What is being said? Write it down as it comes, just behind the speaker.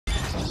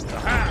The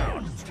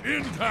Hound's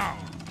in town.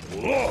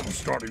 Love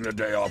starting the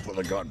day off with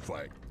a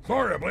gunfight.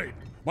 Sorry I'm late.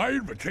 My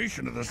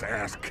invitation to this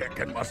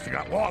ass-kicking must have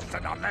got lost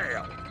in the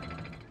mail.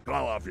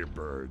 Call off your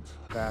birds.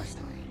 Fast.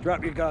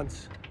 Drop your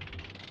guns.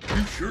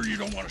 You sure you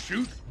don't want to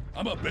shoot?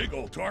 I'm a big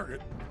old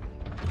target.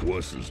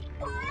 Wusses.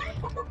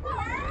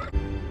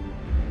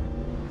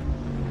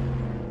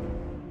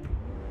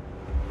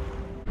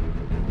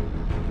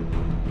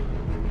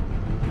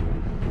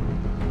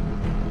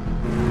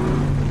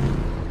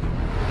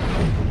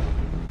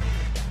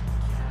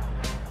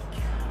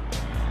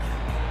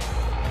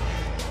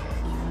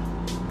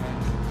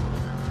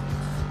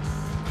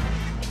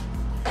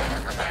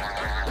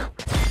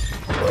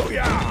 Oh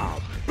yeah,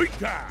 big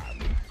time.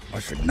 I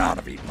should not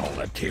have eaten all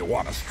that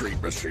Tijuana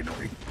street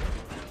machinery.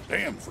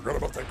 Damn, forgot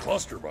about that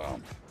cluster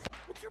bomb.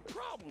 What's your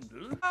problem,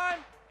 dude?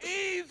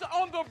 Ease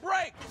on the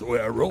brakes! That's the way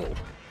I roll.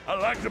 I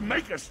like to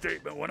make a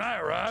statement when I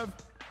arrive.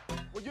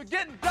 Well, you're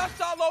getting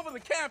dust all over the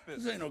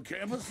campus. This ain't no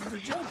campus, it's a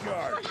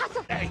junkyard.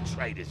 Hey,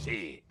 traitors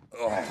here.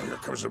 Oh, here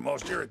comes the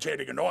most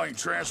irritating, annoying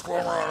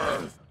transformer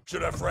on Earth.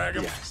 Should I frag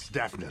him? Yes,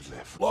 definitely.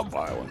 Love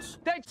violence.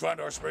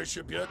 Find our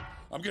spaceship yet?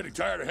 I'm getting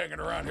tired of hanging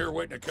around here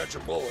waiting to catch a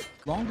bullet.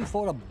 Long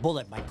before the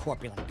bullet, my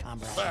corpulent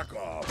comrade. Back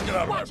off. Get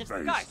out of my face.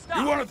 Guys, stop.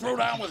 You want to throw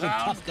down with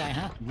Hound? Tough guy,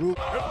 huh? Get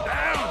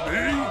down, B!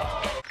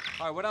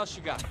 All right, what else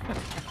you got?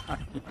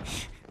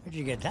 Where'd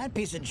you get that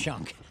piece of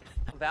junk?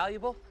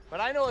 Valuable? But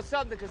I know it's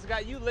something because it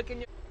got you licking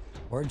your...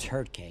 Words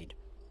hurt, Cade.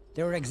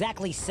 There were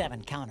exactly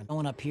 7, count 'em.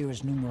 Going up here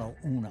is numero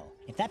uno.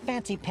 If that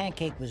fancy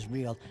pancake was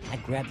real,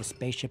 I'd grab the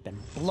spaceship and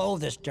blow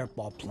this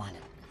dirtball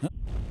planet.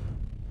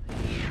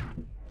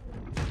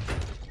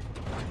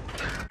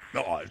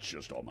 No, it's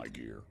just all my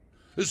gear.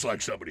 It's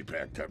like somebody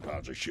packed 10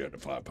 pounds of shit in a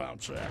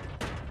 5-pound sack.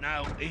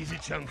 Now, easy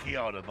chunky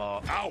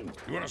Autobot. Ow!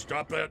 You want to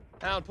stop that?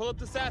 Hound, pull up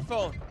the sat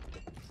phone.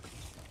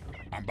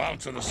 I'm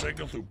bouncing a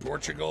signal through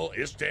Portugal,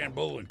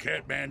 Istanbul, and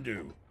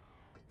Kathmandu.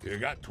 You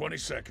got 20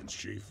 seconds,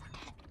 Chief.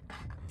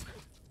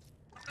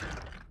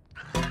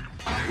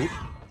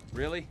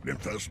 Really? An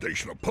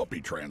infestation of puppy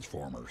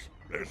transformers.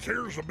 This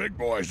here's the big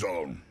boy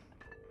zone.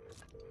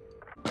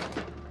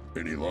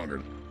 Any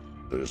longer,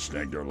 they just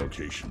snagged our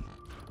location.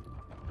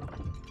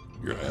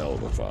 You're a hell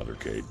of a father,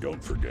 Cade.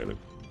 Don't forget it.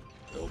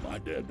 Hell, my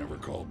dad never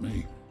called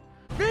me.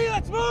 B,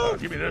 let's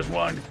move! Give me this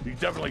one. You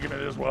definitely give me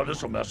this one.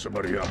 This will mess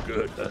somebody up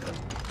good.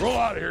 Roll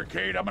out of here,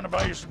 Cade. I'm gonna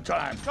buy you some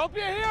time. Don't be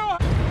a hero!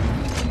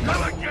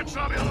 Come and get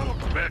some, you little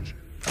bitch.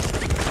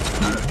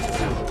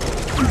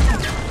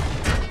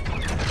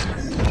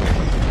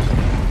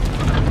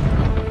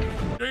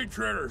 Day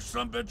trader,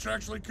 some bitch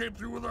actually came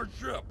through with our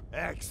ship.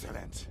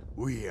 Excellent.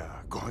 We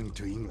are going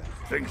to England.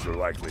 Things are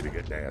likely to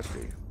get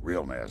nasty.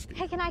 Real nasty.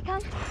 Hey, can I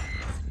come?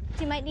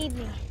 You might need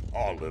me.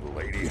 Oh, little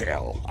lady,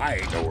 hell. I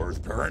ain't no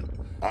Earth parent.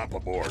 Hop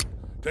aboard.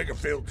 Take a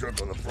field trip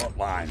to the front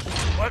lines.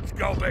 Let's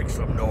go make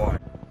some noise.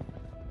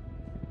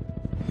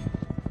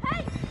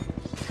 Hey!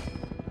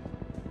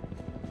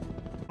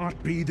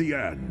 Not be the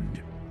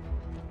end.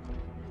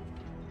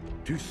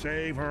 To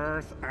save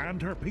Earth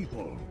and her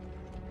people,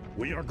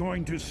 we are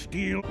going to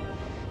steal...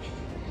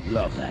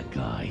 Love that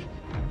guy.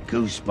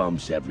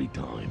 Goosebumps every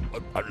time.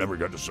 I never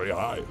got to say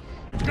hi.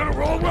 It's gonna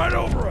roll right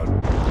over us.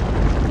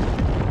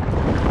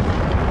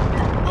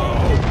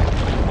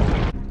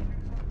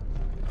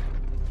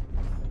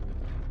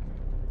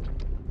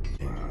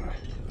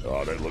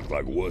 Oh, they look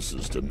like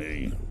wusses to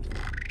me.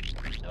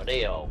 No,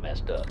 they all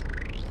messed up.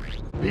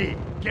 B,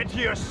 get to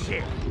your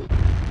ship.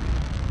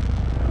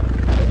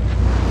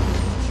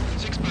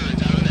 6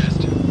 birds out of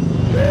nest.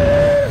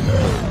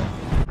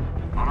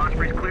 All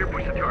ospreys clear.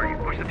 Push the target.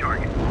 Push the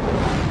target.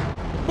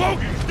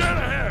 Bogey's dead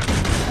ahead.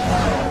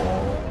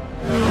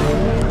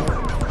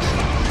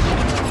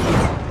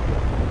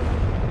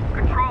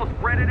 Control,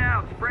 spread it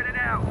out. Spread it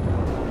out.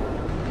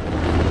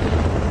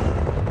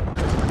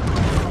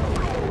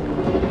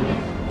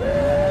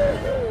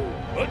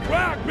 Let's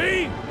rock,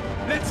 B.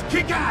 Let's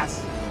kick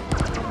ass!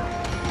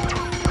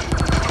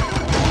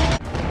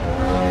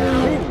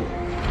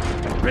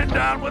 Been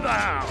down with the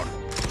Hound.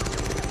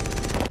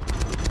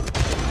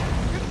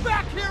 Get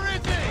back here,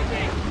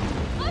 Izzy!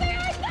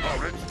 Oh,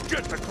 let's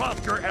get the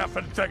cluster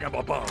effing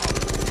thingamabob.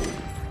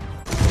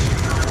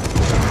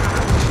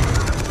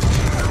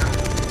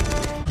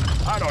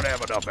 I don't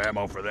have enough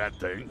ammo for that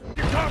thing.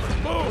 Get covered,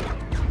 move!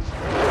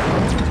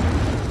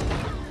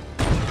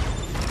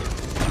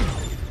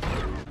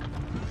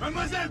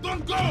 Mademoiselle,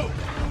 don't go!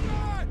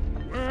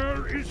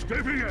 Where is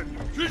Vivian?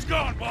 She's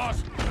gone,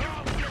 boss. They're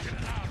all kicking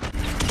it out.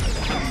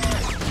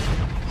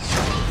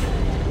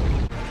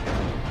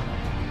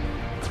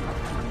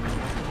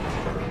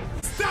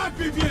 Stop,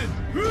 Vivian!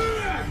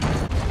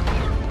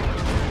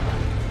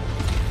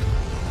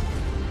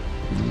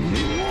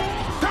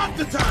 Stop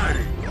the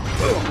time!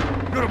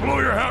 Gonna blow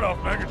your head off,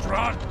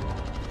 Megatron.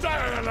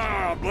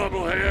 Sayonara,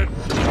 Bubblehead.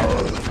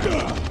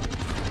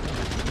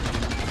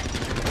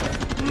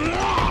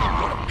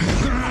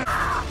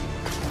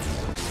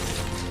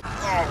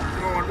 Oh,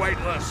 going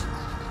weightless.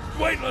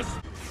 Weightless.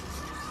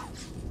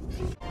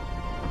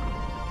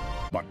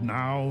 But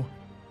now,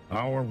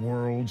 Our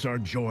worlds are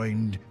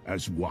joined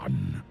as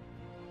one.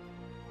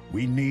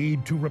 We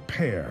need to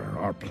repair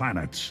our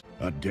planets.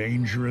 A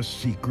dangerous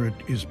secret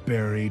is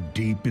buried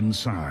deep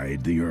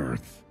inside the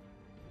Earth.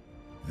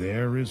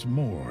 There is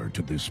more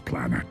to this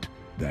planet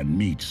than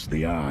meets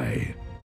the eye.